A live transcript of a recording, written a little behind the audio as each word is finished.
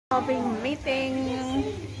having meeting.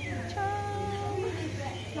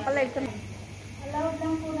 Nakalive ka na. Allowed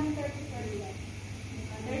lang po ng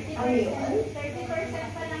 30%. 30%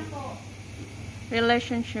 pa lang po.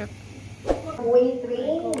 Relationship. Weight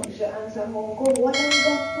range sa Hong Kong. Walang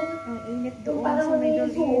gasto. Ang init Yung doon sa panahon ni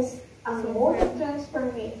Middle Jesus, East. ang mode of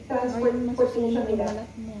transportation nila, balat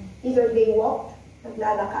mo. either they walked,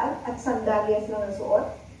 naglalakad, at sandalias lang ang suot,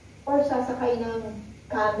 or sasakay ng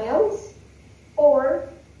camels, or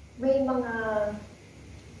may mga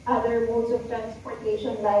other modes of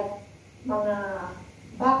transportation like mga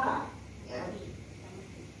baka. Yan.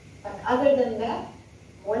 But other than that,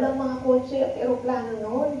 walang mga kotse at eroplano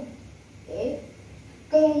noon. Okay?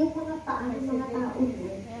 Kaya yung mga mga tao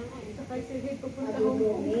doon,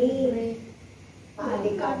 madudumi,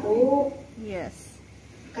 maalikabok. Yes.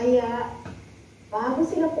 Kaya, bago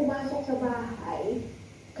sila pumasok sa bahay,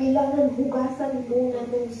 kailangan hugasan muna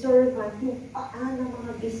ng servant yung paa ng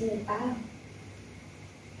mga bisita.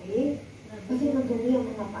 Okay? Kasi madumi ang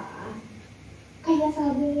mga paa. Kaya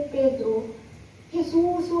sabi ni Pedro,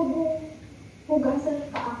 Jesus, huwag mong hugasan ng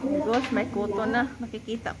paa ko. Gosh, may kuto na.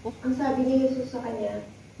 Nakikita ko. Ang sabi ni Jesus sa kanya,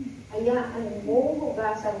 hayaan mo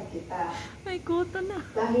hugasan kita May kuto na.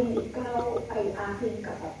 dahil ikaw ay aking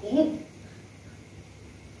kapatid.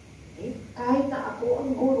 Okay? Kahit na ako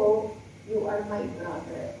ang guro, you are my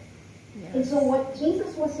brother. And Yes. so what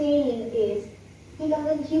Jesus was saying is,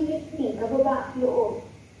 kailangan humility, kababa ang loob,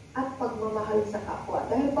 at pagmamahal sa kapwa.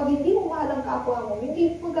 Dahil pag hindi mo mahal ang kapwa mo,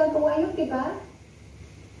 hindi mo magagawa yun, di ba?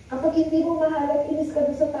 Kapag hindi mo mahal at inis ka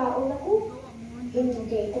doon sa tao, naku, hindi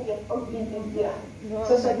ko yung pagbibigyan.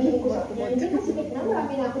 So sabihin ko sa kanya, hindi na sikit na,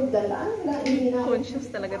 marami na akong dalaan, hindi na ako. Conscious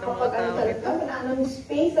talaga ng mga Kapag tao talaga, ito. wala nang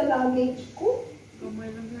space sa luggage ko.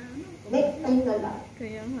 Next time na lang.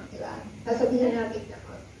 Kaya nga. Diba? Sasabihin natin na,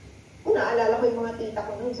 kung naalala ko yung mga tita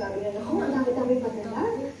ko noon, sabi na, naku, ang dami padala.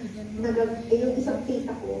 Yung isang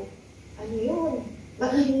tita ko, ano yun,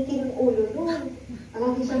 mainitin ang ulo nun.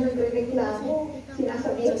 Palagi siya nagre-reklamo.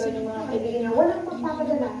 Sinasabihan ka ng mga kaibigan niya, walang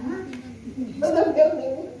magpapadala, ha?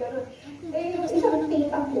 Gano'n. Eh, yung isang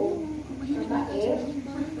tita ko, mabait.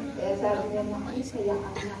 Kaya sabi niya, kaya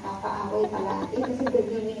kami nakakaaway palagi kasi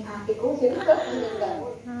ganyan yung ate ko. Sino ba yung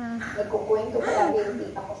gano'n? Nagkukwento palagi yung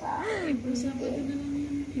tita ko sa akin.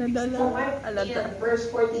 Nadala. So Mark 10, verse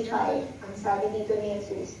 45, ang sabi dito ni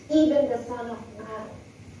Jesus, even the Son of Man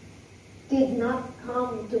did not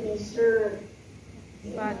come to be served,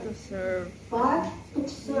 But to serve. but to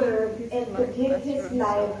serve and to give His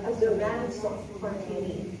life as a ransom for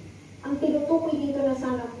many. Ang tinutukoy dito na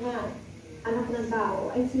Son of Man, anak ng tao,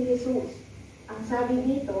 ay si Jesus. Ang sabi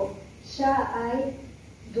dito, siya ay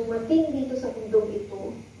dumating dito sa mundong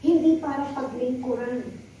ito, hindi para paglingkuran.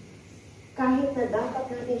 Kahit na dapat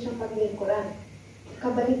natin siyang paglingkuran.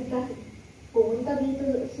 Kabaligtad, pumunta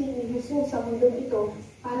dito si Jesus sa mundong ito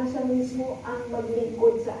para siya mismo ang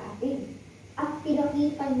maglingkod sa atin. At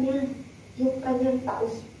pinakita niya yung kanyang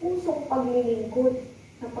taus-pusong paglilingkod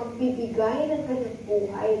na pagbibigay ng kanyang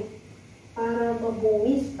buhay para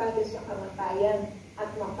mabuwis tayo sa kamatayan at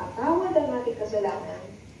mapatawad ang ating kasalanan.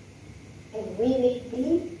 And we may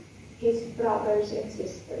be His brothers and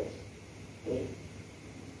sisters. Okay.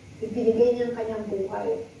 Ibinigay niya ang kanyang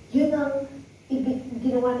buhay. Yun ang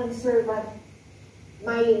ginawa ng servant.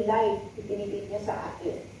 My life, ibinigay niya sa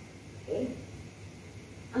atin. Okay?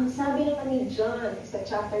 Ang sabi naman ni John sa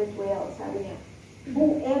chapter 12, sabi niya,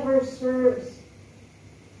 whoever serves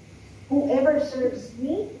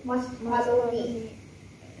me must follow me.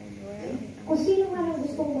 Okay? Kung sino man ang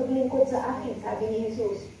gustong maglingkod sa akin, sabi ni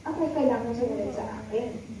Jesus, at may kailangan sumunod sa akin.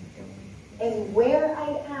 And where I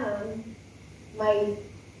am, my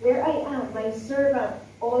servant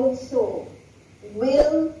also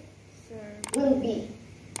will be.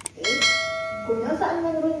 Okay? Kung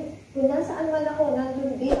nasaan man ako,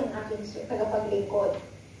 nandun din ang aking tagapaglingkod.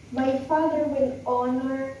 My Father will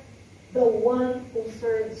honor the one who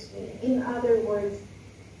serves me. In other words,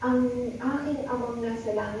 ang aking amang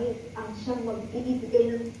nasa langit, ang siyang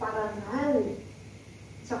magbibigay ng parangal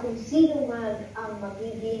sa kung sino man ang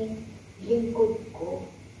magiging lingkod ko.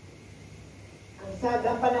 Ang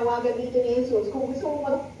panawagan dito ni Jesus, kung gusto mo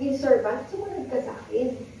maging servant, sumunod ka sa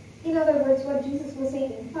akin. In other words, what Jesus was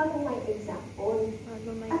saying, follow my example.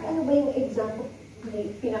 At ano ba yung example na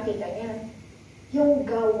pinakita niya? Yung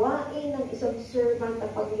gawain ng isang servant na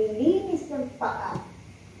paglilinis ng paa.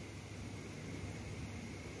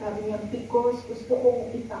 Sabi niya, because gusto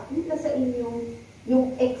kong ipakita sa inyo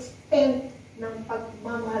yung extent ng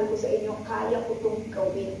pagmamahal ko sa inyo, kaya ko itong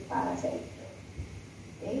gawin para sa inyo.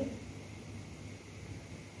 Okay?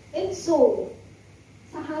 And so,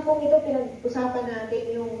 sa hapong ito, pinag-usapan natin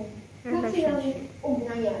yung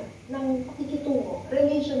ugnayan, ng pakikitungo,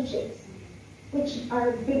 relationships, which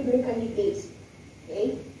are biblically based.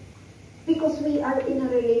 Okay? Because we are in a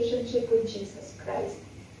relationship with Jesus Christ.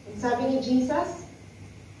 And sabi ni Jesus,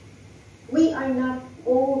 we are not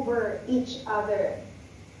over each other.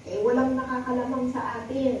 Okay? Walang nakakalamang sa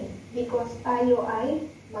atin because tayo ay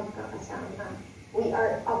magkakasama. We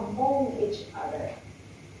are among each other.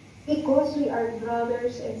 Because we are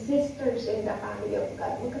brothers and sisters in the family of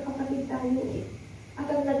God. Magkakapatid tayo eh. At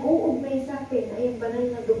ang nag-uugnay sa atin ay ang banal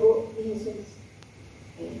na dugo ni Jesus.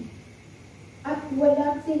 Okay? At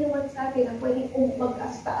walang sinuwan sa atin ang pwedeng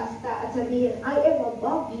mag-asta-asta at sabihin, I am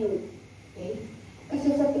above you. Okay?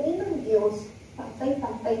 Kasi sa tingin ng Diyos,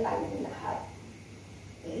 pantay-pantay tayong lahat.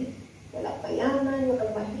 Okay? Walang mayaman,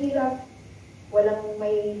 walang mahirap, walang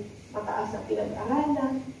may mataas na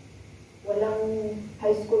pinag-aralan, walang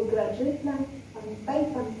high school graduate lang,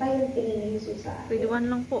 pantay-pantay ang tingin ni Jesus sa atin. Pwede one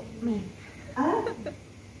lang po, me. At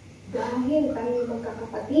dahil tayo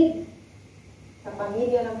magkakapatid sa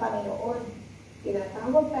pamilya ng Panginoon,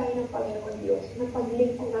 tinatawag tayo ng Panginoon Diyos na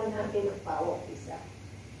paglingkuran natin ang bawat isa.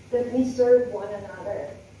 That we serve one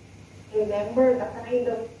another. Remember the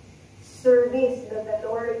kind of service that the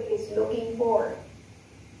Lord is looking for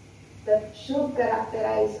that should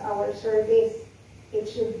characterize our service. It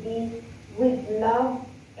should be with love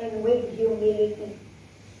and with humility.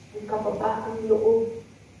 Yung kababaang loob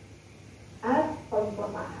at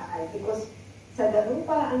pagmamahal. Because sa ganung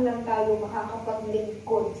paraan lang tayo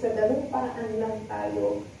makakapaglingkod. Sa ganung paraan lang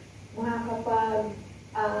tayo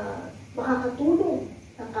makakatulong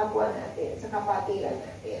sa kapwa natin, sa kapatiran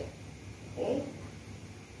natin. Okay?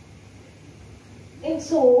 And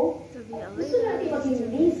so, gusto natin maging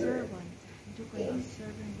leader. Okay?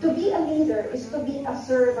 To be a leader is to be a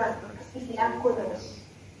servant. Diakonos.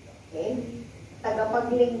 Okay?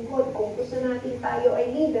 Tagapaglingkod. Kung gusto natin tayo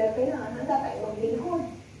ay leader, kailangan handa tayo maglingkod.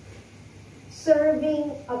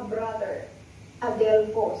 Serving a brother,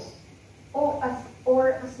 adelphos, or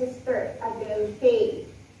a sister, adelphe,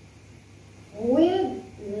 with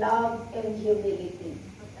love and humility.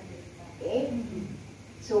 Okay?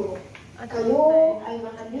 So, kayo ay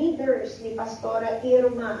mga leaders ni Pastora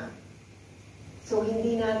Irma. So,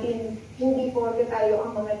 hindi porke tayo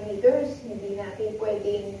ang mga leaders, hindi natin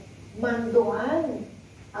pwedeng manduan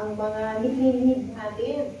ang mga nililid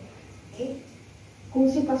natin. Okay? Kung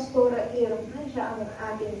si Pastora Irma, siya ang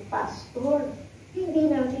ating pastor, hindi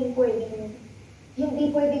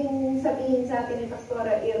pwedeng sabihin sa atin ni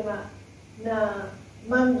Pastora Irma na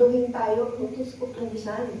manduhin tayo,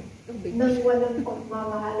 utus-utusan, nang walang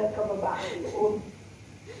pagmamahal at kababaang loob.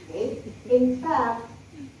 Okay? In fact,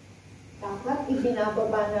 dapat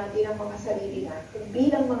ibinababa natin ang mga sarili natin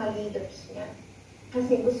bilang mga leaders niya.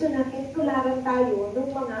 Kasi gusto natin tularan tayo ng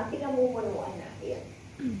mga pinamumunuan natin.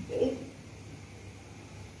 Okay?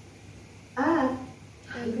 At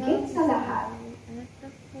higit sa lahat,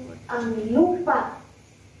 ang lupa,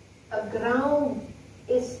 the ground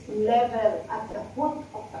is level at the foot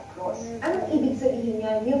of the cross. Anong ibig sabihin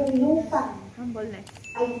niya? Yung lupa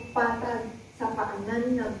ay patag sa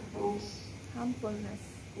paanan ng krus. Humbleness.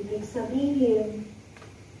 Ibig sabihin,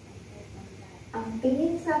 ang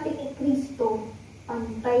tingin sa atin ni Kristo,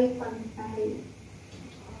 pantay-pantay.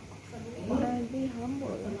 Be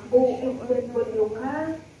humble. OFW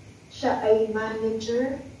ka, siya ay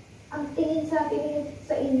manager. Ang tingin sa atin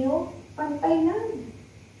sa inyo, pantay lang.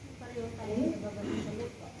 Okay?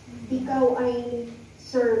 Ikaw ay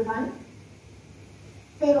servant,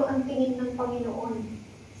 pero ang tingin ng Panginoon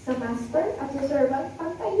sa master at sa servant,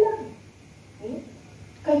 pantay lang. Okay?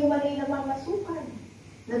 Kayo man ay namamasukan,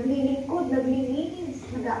 naglilingkod, naglilinis,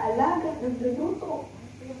 nag-aalaga, nagluluto.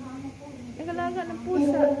 Nag-alaga ng Pero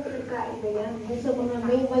pusa. walang pagkaiba yan. Yung sa mga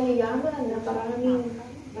may mayayaman na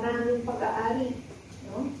maraming pag-aari.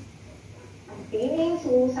 No? Ang tingin ni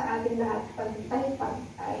Jesus sa ating lahat,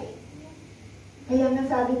 pantay-pantay. Kaya nga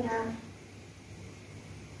sabi niya,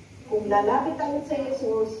 kung lalapit tayo sa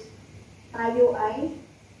Jesus, tayo ay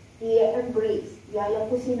i-embrace,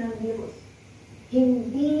 yayapusin ng Diyos.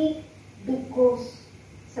 Hindi because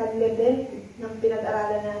sa level ng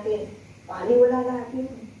pinag-aralan natin, paliwala lahat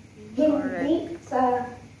yun. Hindi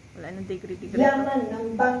sa Wala nang degree. yaman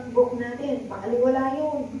ng bank book natin, paliwala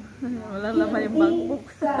yun. Walang laman yung bankbook.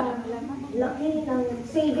 Hindi sa laki ng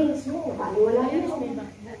savings mo, paliwala yun.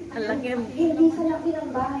 Ang laki ng... Hindi sa laki ng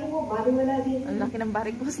bahay mo, paliwala din. Ang laki ng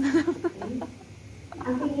barikos na lang. Okay?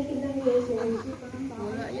 Ang tinitignan ni Jesus,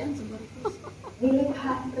 Wala yan sa barikos.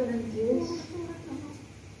 nilikha ito ng Diyos.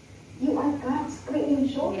 You are God's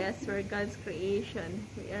creation. Yes, we're God's creation.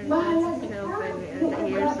 We are Mahalaga God's ka. children. We are You the are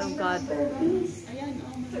heirs God's of God. masterpiece.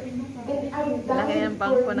 And I Laki died ng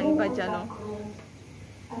bangko for ng you iba on dyan, the no? cross.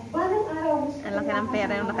 Ang laki ng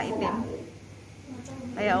pera yung nakaitim.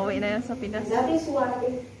 Kaya uwi na yun sa Pinas. That is why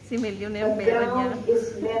Si Milyon na the yung pera niya. ground is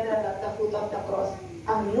level at the foot of the cross.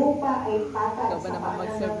 Ang lupa ay patag Ikaw ba sa naman paanan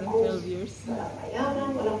mag-serve ng ng krus. 12 years? Walang mayaman,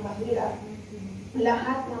 walang mahirap.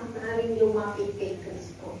 Lahat ng maaaring lumapit kay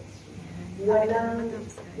Kristo.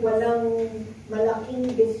 Walang malaking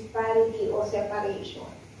disparity o separation.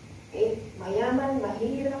 Okay? Mayaman,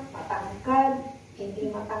 mahirap, matangkad, hindi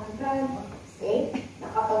matangkad. Okay?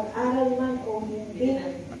 Nakapag-aral man o hindi,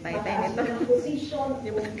 Matay-tay mataas nito. ang posisyon o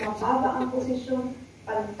mababa ang posisyon,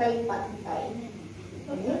 pantay-pantay.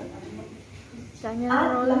 Okay? Kanya At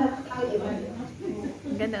roll. lahat tayo,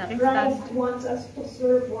 Ang ganda na Christ wants us to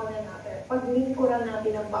serve one another. Paglingkuran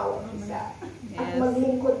natin ang bawat isa. At Yes.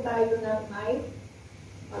 maglingkod tayo ng may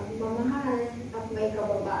pagmamahal at may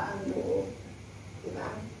kababaang loob. Diba?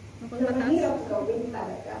 Na mahirap gawin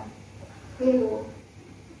talaga. Pero,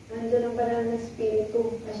 nandiyan ang banal na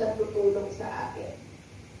spirito na siya tutulong sa atin.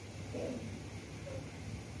 Okay.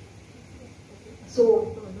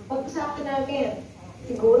 So, pag-usapan natin,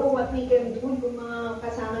 siguro what we can do yung mga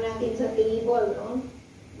kasama natin sa table, no?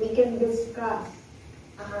 We can discuss.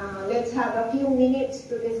 Let's have a few minutes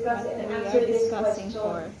to discuss and answer this question.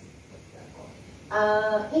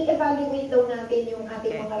 I-evaluate daw natin yung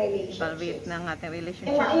ating mga Evaluate relationships. ng ating Am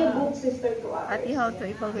relationship. I a good sister to At others? how to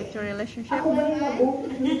evaluate your relationship. Ako ba yung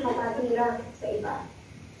mabuting kapatiran sa iba?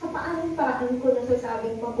 Sa paanong paraan ko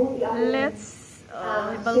nasasabing mabuti ako? Let's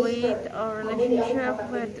evaluate our relationship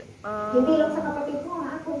with Hindi lang sa kapatid ko,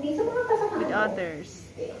 ha? Kundi sa mga kasama with ko. others.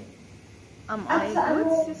 Okay. Am At I sa good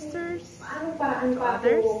ano, sisters paanong paraan to pa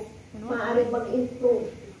others? ako In what maaaring way?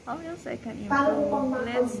 mag-improve? How else I can Paano ko pang improve?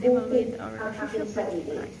 Let's makabuti evaluate our ang aking relationship with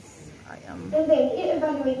sarili? Christ. I am And then,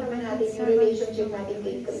 i-evaluate naman natin yung relationship natin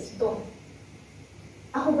kay Kristo.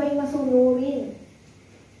 Ako ba'y masunurin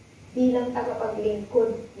bilang tagapaglingkod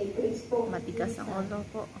ni Kristo? matigas ang ulo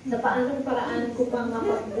po. Sa paanong paraan ko pang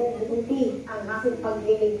mapagbubuti ang aking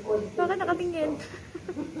paglilingkod? Baka nakatingin.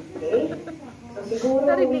 Okay? So siguro we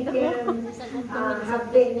Narinig ako. can have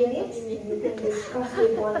 10 minutes and we can discuss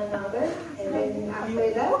with one another. And then after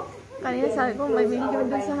that, Kanina sabi ko, may minigyan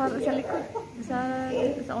doon sa likod.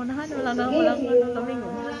 Sa unahan, walang lamig.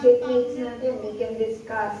 techniques natin, we can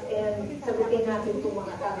discuss and sagutin natin itong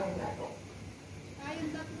mga tanong natin.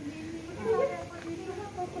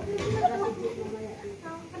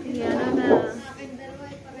 Yan na.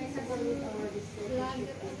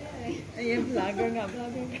 Ayan, vlogger nga.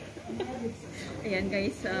 Ayan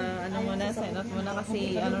guys, ano muna, sign out muna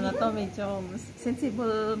kasi ano na to, medyo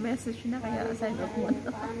sensible message na kaya sign out muna.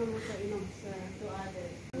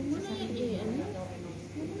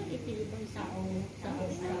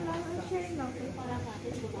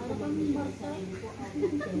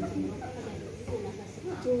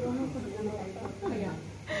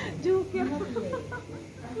 Joke yan.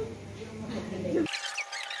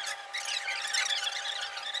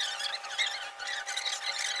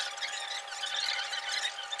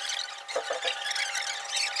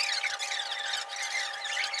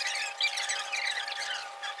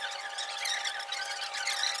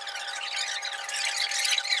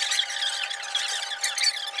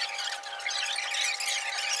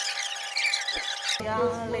 Kaya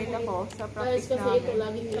late ako sa practice namin.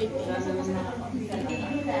 laging late.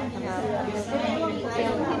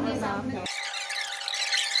 Kaya,